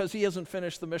there because he hasn't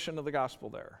finished the mission of the gospel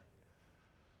there.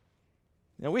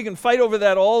 Now, we can fight over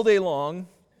that all day long,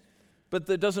 but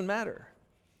that doesn't matter.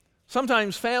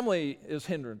 Sometimes family is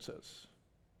hindrances.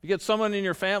 You get someone in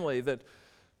your family that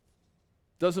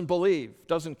doesn't believe,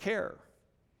 doesn't care.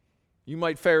 You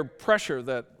might fare pressure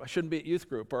that I shouldn't be at youth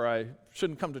group, or I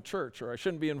shouldn't come to church, or I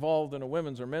shouldn't be involved in a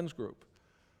women's or men's group.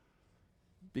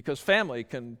 because family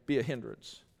can be a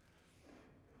hindrance.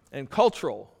 And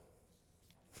cultural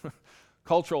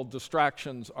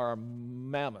distractions are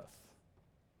mammoth.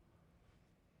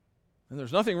 And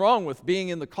there's nothing wrong with being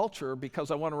in the culture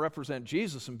because I want to represent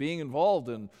Jesus and being involved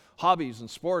in hobbies and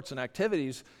sports and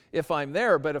activities if I'm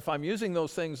there. But if I'm using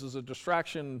those things as a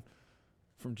distraction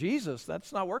from Jesus,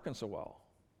 that's not working so well.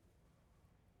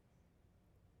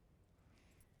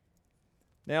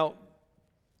 Now,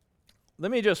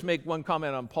 let me just make one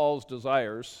comment on Paul's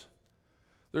desires.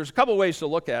 There's a couple ways to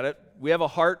look at it. We have a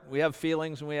heart, we have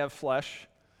feelings, and we have flesh.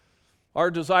 Our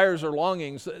desires or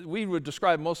longings, we would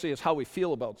describe mostly as how we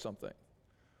feel about something.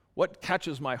 What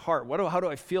catches my heart? How do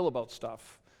I feel about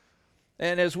stuff?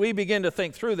 And as we begin to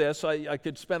think through this, I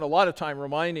could spend a lot of time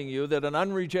reminding you that an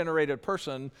unregenerated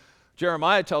person,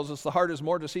 Jeremiah tells us, the heart is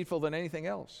more deceitful than anything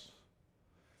else.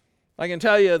 I can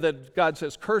tell you that God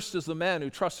says, cursed is the man who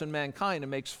trusts in mankind and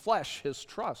makes flesh his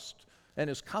trust and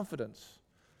his confidence.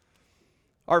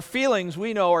 Our feelings,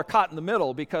 we know, are caught in the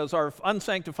middle because our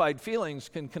unsanctified feelings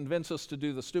can convince us to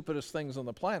do the stupidest things on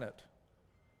the planet.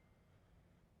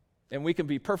 And we can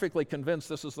be perfectly convinced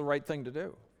this is the right thing to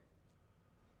do.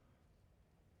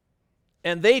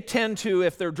 And they tend to,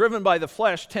 if they're driven by the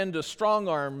flesh, tend to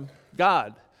strong-arm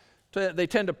God. They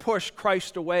tend to push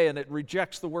Christ away, and it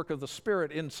rejects the work of the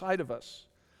Spirit inside of us.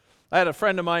 I had a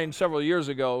friend of mine several years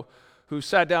ago who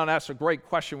sat down and asked a great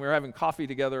question. We were having coffee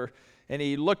together, and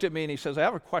he looked at me and he says, I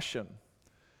have a question.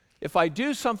 If I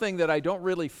do something that I don't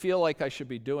really feel like I should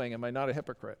be doing, am I not a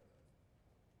hypocrite?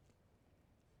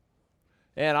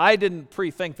 And I didn't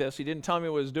pre-think this. He didn't tell me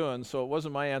what he was doing, so it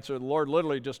wasn't my answer. The Lord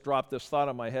literally just dropped this thought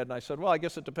on my head, and I said, well, I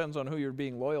guess it depends on who you're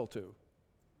being loyal to.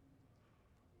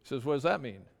 He says, what does that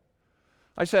mean?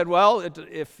 I said, well,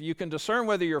 if you can discern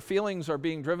whether your feelings are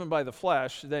being driven by the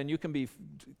flesh, then you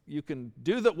can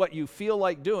do what you feel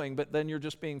like doing, but then you're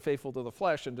just being faithful to the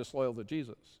flesh and disloyal to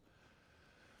Jesus.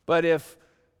 But if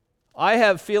I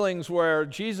have feelings where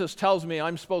Jesus tells me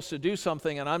I'm supposed to do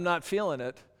something and I'm not feeling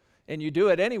it, and you do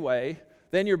it anyway,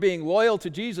 then you're being loyal to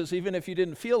Jesus. Even if you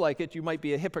didn't feel like it, you might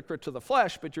be a hypocrite to the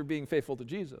flesh, but you're being faithful to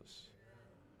Jesus.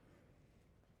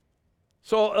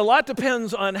 So a lot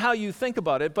depends on how you think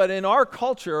about it, but in our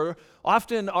culture,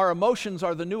 often our emotions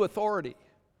are the new authority.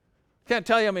 I can't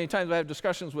tell you how many times I have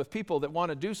discussions with people that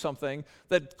want to do something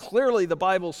that clearly the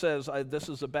Bible says this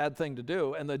is a bad thing to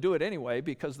do, and they do it anyway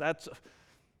because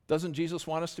doesn't Jesus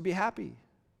want us to be happy?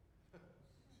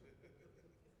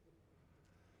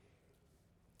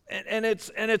 And it's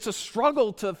a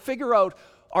struggle to figure out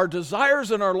our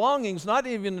desires and our longings, not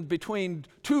even between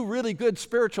two really good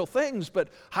spiritual things, but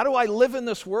how do I live in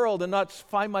this world and not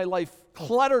find my life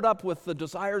cluttered up with the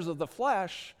desires of the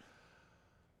flesh?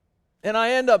 And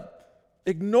I end up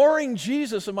ignoring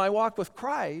Jesus in my walk with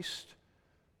Christ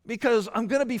because I'm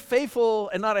going to be faithful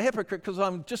and not a hypocrite because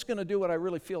I'm just going to do what I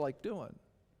really feel like doing.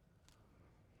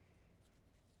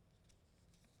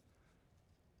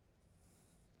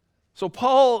 So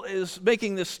Paul is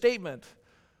making this statement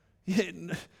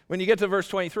when you get to verse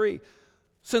 23.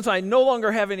 Since I no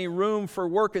longer have any room for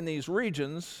work in these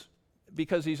regions,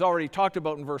 because he's already talked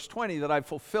about in verse 20 that I've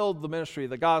fulfilled the ministry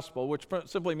of the gospel, which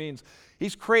simply means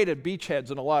he's created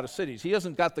beachheads in a lot of cities. He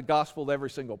hasn't got the gospel to every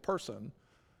single person.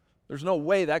 There's no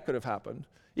way that could have happened.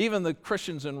 Even the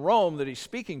Christians in Rome that he's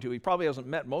speaking to, he probably hasn't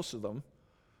met most of them.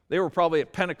 They were probably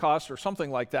at Pentecost or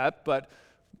something like that, but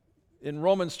in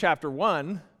Romans chapter 1,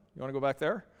 you want to go back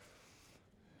there?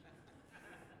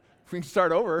 We can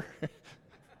start over.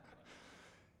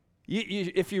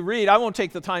 If you read, I won't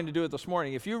take the time to do it this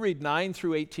morning. If you read 9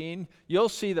 through 18, you'll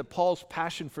see that Paul's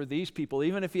passion for these people,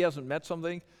 even if he hasn't met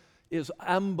something, is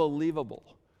unbelievable.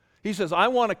 He says, I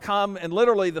want to come, and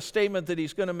literally the statement that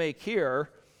he's going to make here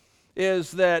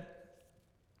is that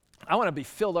I want to be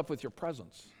filled up with your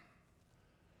presence.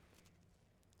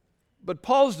 But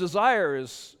Paul's desire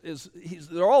is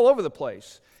they're all over the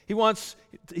place. He wants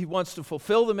to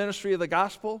fulfill the ministry of the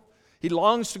gospel. He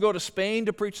longs to go to Spain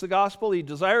to preach the gospel. He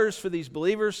desires for these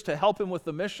believers to help him with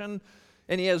the mission,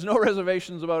 and he has no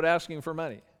reservations about asking for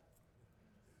money.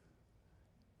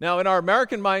 Now, in our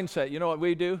American mindset, you know what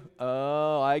we do?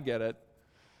 Oh, I get it.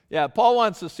 Yeah, Paul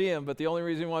wants to see him, but the only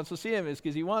reason he wants to see him is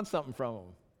because he wants something from him.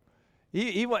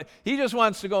 He just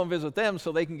wants to go and visit them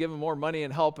so they can give him more money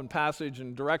and help and passage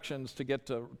and directions to get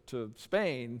to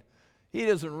Spain. He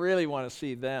doesn't really want to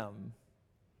see them.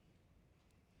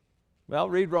 Well,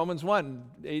 read Romans 1,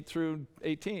 8 through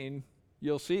 18.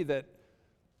 You'll see that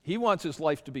he wants his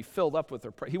life to be filled up with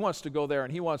their presence. He wants to go there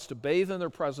and he wants to bathe in their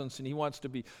presence and he wants to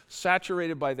be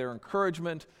saturated by their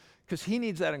encouragement because he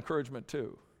needs that encouragement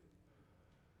too.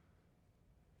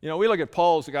 You know, we look at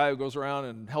Paul as the guy who goes around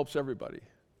and helps everybody.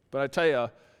 But I tell you,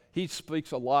 he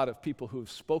speaks a lot of people who have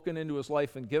spoken into his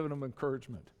life and given him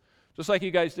encouragement, just like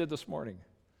you guys did this morning.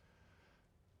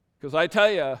 Because I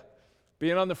tell you,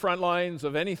 being on the front lines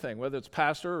of anything, whether it's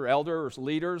pastor or elder or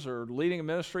leaders or leading a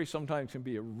ministry, sometimes can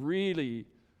be a really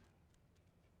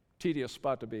tedious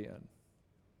spot to be in.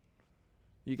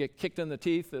 You get kicked in the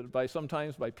teeth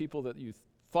sometimes by people that you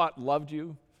thought loved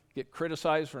you. You get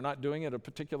criticized for not doing it a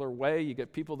particular way. You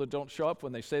get people that don't show up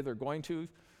when they say they're going to.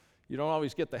 You don't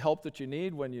always get the help that you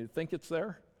need when you think it's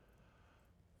there.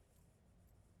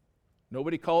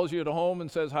 Nobody calls you at home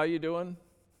and says, "How you doing?"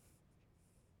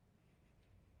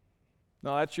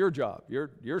 No, that's your job.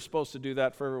 You're supposed to do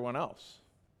that for everyone else.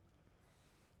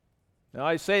 Now,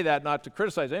 I say that not to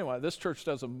criticize anyone. This church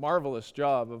does a marvelous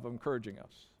job of encouraging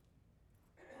us.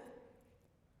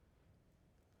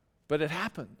 But it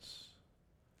happens.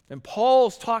 And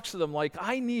Paul talks to them like,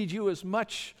 I need you as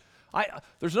much.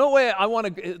 There's no way I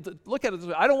want to, look at it this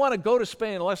way, I don't want to go to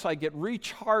Spain unless I get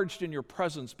recharged in your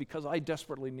presence because I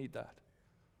desperately need that.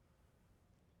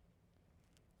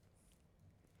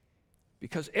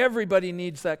 Because everybody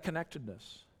needs that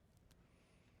connectedness.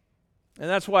 And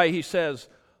that's why he says,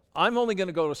 I'm only going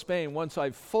to go to Spain once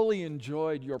I've fully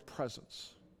enjoyed your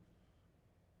presence.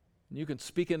 And you can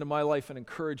speak into my life and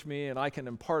encourage me, and I can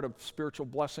impart a spiritual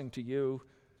blessing to you.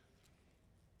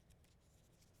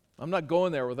 I'm not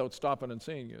going there without stopping and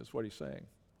seeing you, is what he's saying.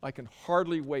 I can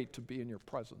hardly wait to be in your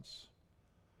presence.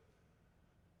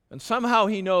 And somehow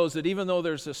he knows that even though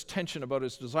there's this tension about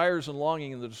his desires and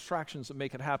longing and the distractions that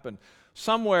make it happen,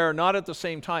 somewhere, not at the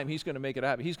same time, he's going to make it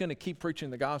happen. He's going to keep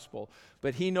preaching the gospel,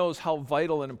 but he knows how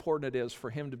vital and important it is for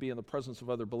him to be in the presence of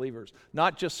other believers,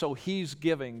 not just so he's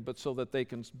giving, but so that they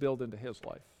can build into his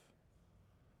life.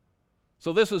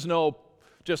 So this is no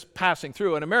just passing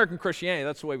through. In American Christianity,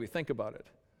 that's the way we think about it.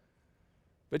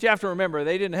 But you have to remember,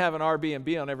 they didn't have an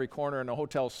Airbnb on every corner and a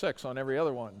Hotel 6 on every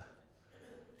other one.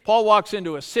 Paul walks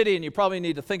into a city, and you probably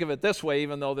need to think of it this way,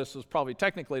 even though this is probably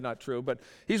technically not true, but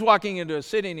he's walking into a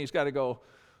city and he's got to go,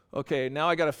 okay, now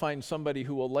I got to find somebody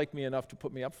who will like me enough to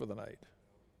put me up for the night.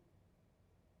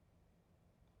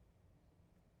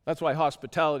 That's why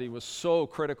hospitality was so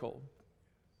critical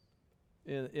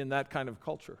in that kind of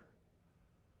culture.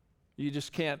 You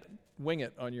just can't wing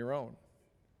it on your own.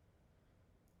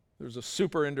 There's a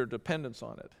super interdependence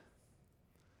on it.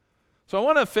 So I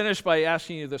want to finish by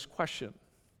asking you this question.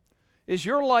 Is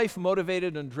your life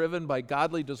motivated and driven by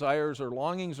godly desires or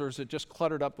longings, or is it just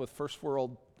cluttered up with first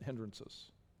world hindrances?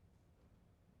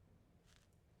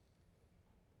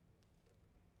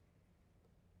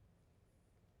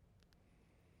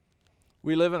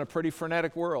 We live in a pretty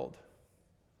frenetic world.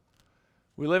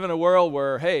 We live in a world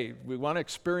where, hey, we want to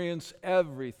experience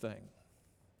everything.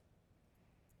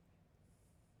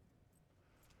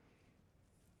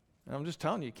 And I'm just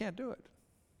telling you, you can't do it.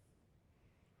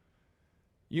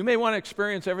 You may want to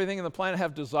experience everything in the planet,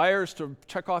 have desires to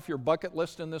check off your bucket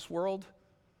list in this world,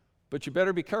 but you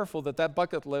better be careful that that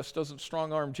bucket list doesn't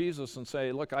strong-arm Jesus and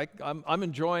say, look, I'm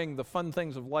enjoying the fun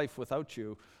things of life without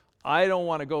you. I don't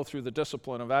want to go through the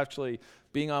discipline of actually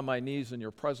being on my knees in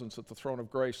your presence at the throne of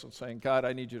grace and saying, God,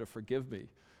 I need you to forgive me.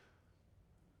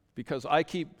 Because I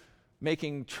keep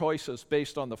making choices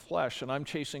based on the flesh, and I'm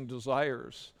chasing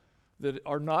desires that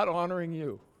are not honoring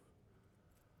you.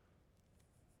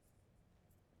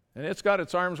 And it's got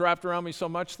its arms wrapped around me so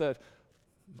much that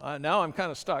now I'm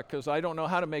kind of stuck because I don't know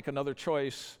how to make another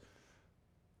choice,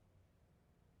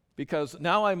 because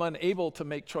now I'm unable to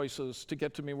make choices to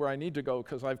get to me where I need to go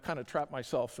because I've kind of trapped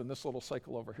myself in this little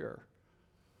cycle over here.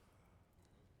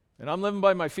 And I'm living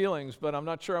by my feelings, but I'm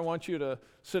not sure I want you to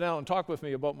sit down and talk with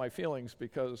me about my feelings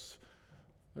because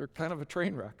they're kind of a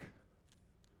train wreck.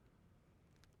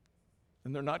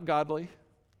 And they're not godly.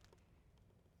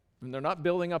 And they're not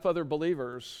building up other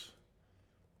believers.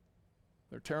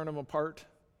 They're tearing them apart,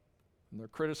 and they're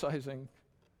criticizing.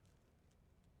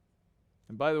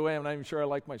 And by the way, I'm not even sure I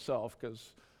like myself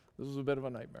because this is a bit of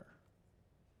a nightmare.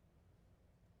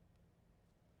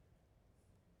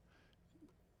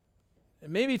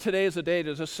 And maybe today is a day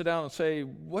to just sit down and say,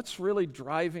 what's really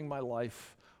driving my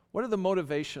life? What are the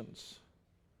motivations?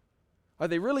 Are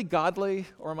they really godly,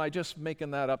 or am I just making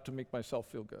that up to make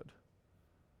myself feel good?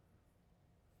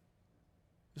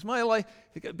 Is my life,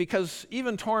 because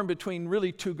even torn between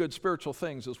really two good spiritual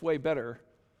things is way better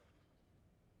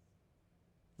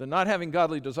than not having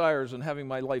godly desires and having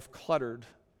my life cluttered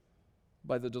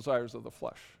by the desires of the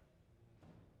flesh.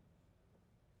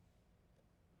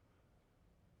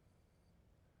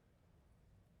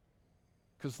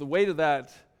 Because the weight of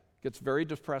that gets very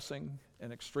depressing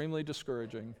and extremely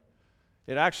discouraging.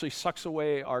 It actually sucks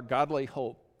away our godly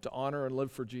hope to honor and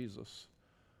live for Jesus.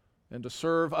 and to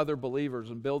serve other believers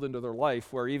and build into their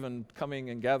life, where even coming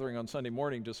and gathering on Sunday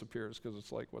morning disappears, because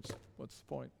it's like, what's the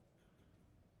point?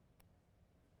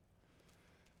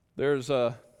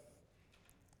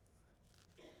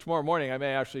 Tomorrow morning I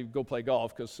may actually go play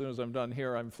golf, because as soon as I'm done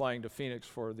here, I'm flying to Phoenix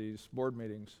for these board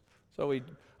meetings. So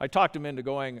I talked him into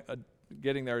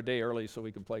getting there a day early so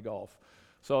we can play golf.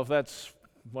 So if that's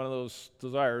one of those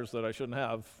desires that I shouldn't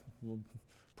have, we'll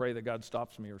pray that God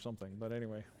stops me or something. But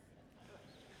anyway.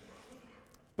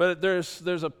 But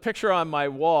there's a picture on my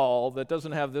wall that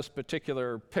doesn't have this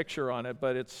particular picture on it,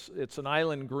 but it's an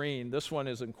island green. This one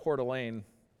is in Coeur d'Alene.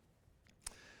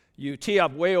 You tee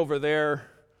up way over there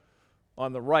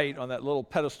on the right, on that little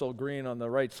pedestal green on the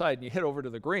right side, and you hit over to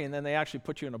the green, then they actually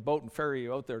put you in a boat and ferry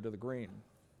you out there to the green.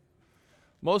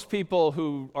 Most people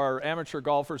who are amateur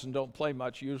golfers and don't play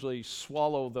much usually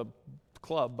swallow the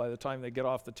club by the time they get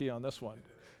off the tee on this one,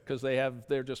 because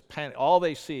they're just panic. All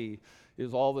they see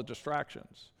is all the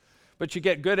distractions. But you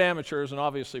get good amateurs and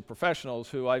obviously professionals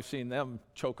who I've seen them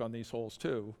choke on these holes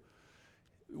too.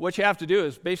 What you have to do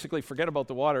is basically forget about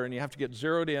the water, and you have to get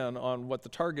zeroed in on what the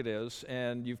target is,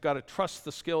 and you've got to trust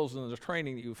the skills and the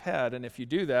training that you've had. And if you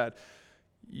do that,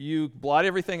 you blot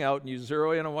everything out and you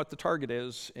zero in on what the target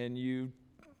is, and you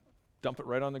dump it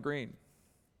right on the green.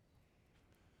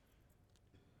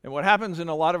 And what happens in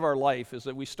a lot of our life is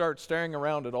that we start staring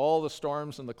around at all the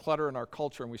storms and the clutter in our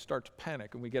culture, and we start to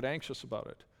panic and we get anxious about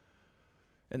it.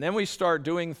 And then we start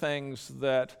doing things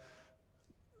that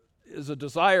is a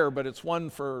desire, but it's one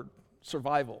for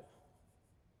survival,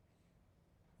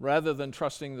 rather than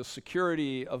trusting the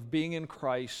security of being in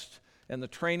Christ and the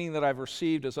training that I've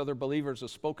received as other believers have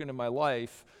spoken in my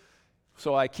life.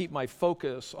 So I keep my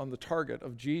focus on the target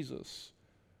of Jesus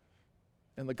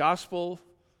and the gospel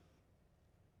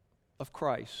of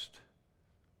Christ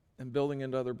and building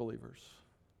into other believers.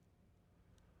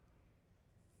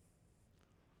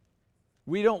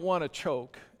 We don't want to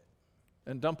choke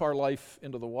and dump our life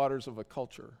into the waters of a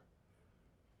culture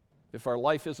if our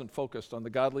life isn't focused on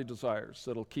the godly desires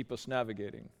that'll keep us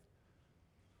navigating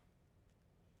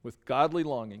with godly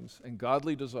longings and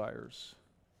godly desires.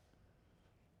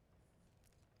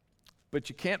 But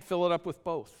you can't fill it up with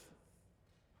both.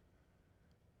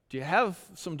 Do you have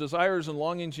some desires and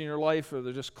longings in your life, or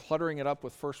they're just cluttering it up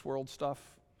with first world stuff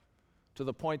to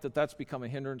the point that that's become a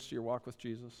hindrance to your walk with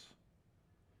Jesus?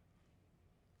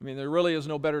 I mean, there really is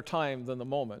no better time than the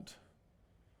moment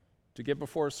to get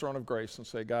before His throne of grace and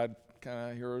say, God,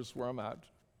 here's where I'm at,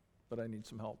 but I need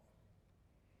some help.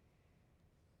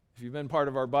 If you've been part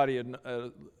of our body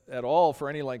at all for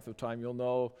any length of time, you'll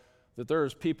know that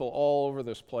there's people all over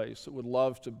this place that would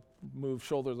love to move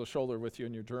shoulder to shoulder with you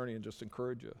in your journey and just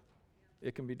encourage you.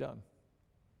 It can be done.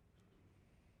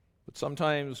 But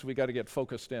sometimes we got to get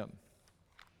focused in.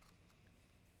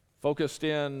 Focused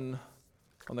in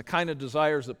on the kind of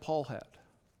desires that Paul had.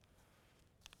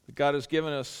 That God has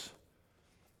given us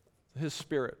His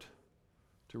Spirit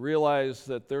to realize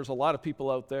that there's a lot of people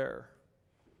out there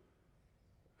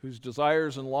whose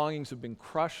desires and longings have been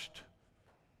crushed,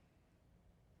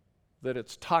 that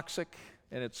it's toxic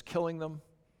and it's killing them.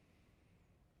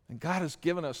 And God has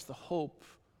given us the hope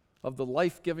of the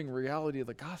life-giving reality of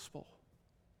the gospel.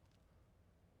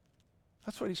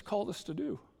 That's what He's called us to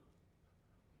do.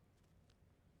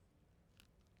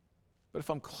 But if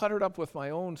I'm cluttered up with my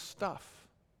own stuff,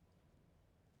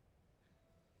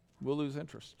 we'll lose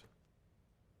interest.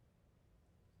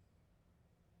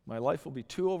 My life will be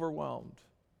too overwhelmed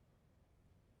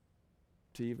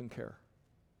to even care.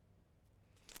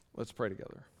 Let's pray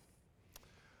together.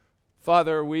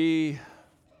 Father,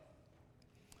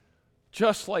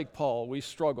 just like Paul, we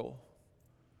struggle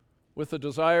with the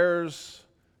desires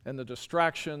and the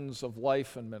distractions of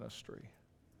life and ministry.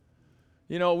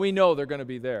 You know, we know they're going to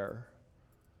be there.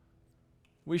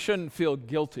 We shouldn't feel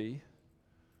guilty,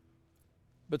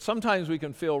 but sometimes we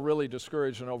can feel really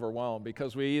discouraged and overwhelmed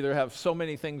because we either have so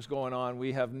many things going on,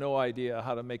 we have no idea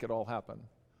how to make it all happen.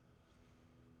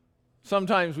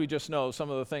 Sometimes we just know some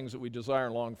of the things that we desire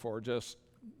and long for just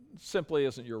simply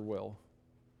isn't your will,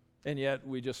 and yet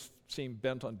we just seem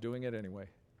bent on doing it anyway.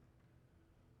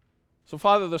 So,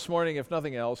 Father, this morning, if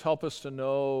nothing else, help us to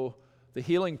know the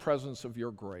healing presence of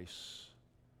your grace.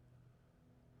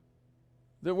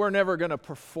 That we're never going to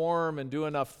perform and do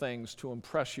enough things to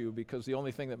impress you, because the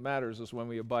only thing that matters is when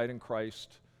we abide in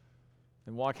Christ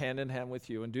and walk hand in hand with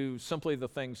you and do simply the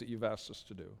things that you've asked us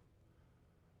to do.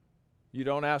 You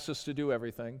don't ask us to do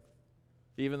everything,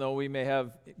 even though we may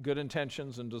have good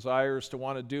intentions and desires to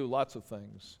want to do lots of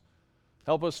things.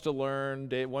 Help us to learn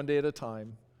one day at a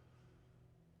time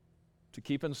to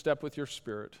keep in step with your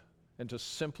Spirit and to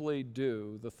simply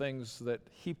do the things that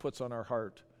He puts on our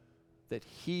heart that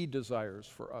He desires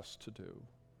for us to do.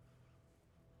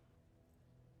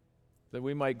 That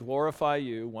we might glorify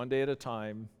You one day at a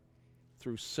time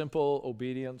through simple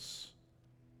obedience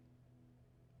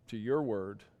to Your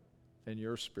word and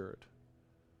Your Spirit.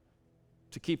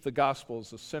 To keep the gospel as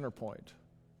the center point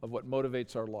of what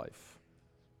motivates our life.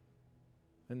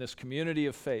 In this community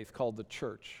of faith called the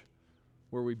church,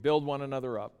 where we build one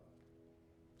another up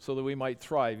so that we might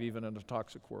thrive even in a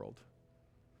toxic world.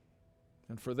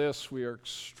 And for this, we are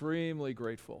extremely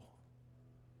grateful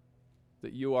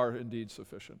that You are indeed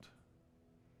sufficient.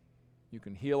 You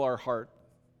can heal our heart.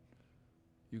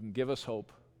 You can give us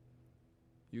hope.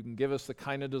 You can give us the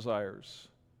kind of desires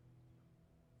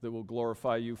that will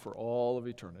glorify You for all of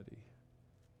eternity.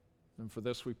 And for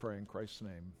this we pray in Christ's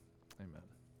name.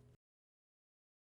 Amen.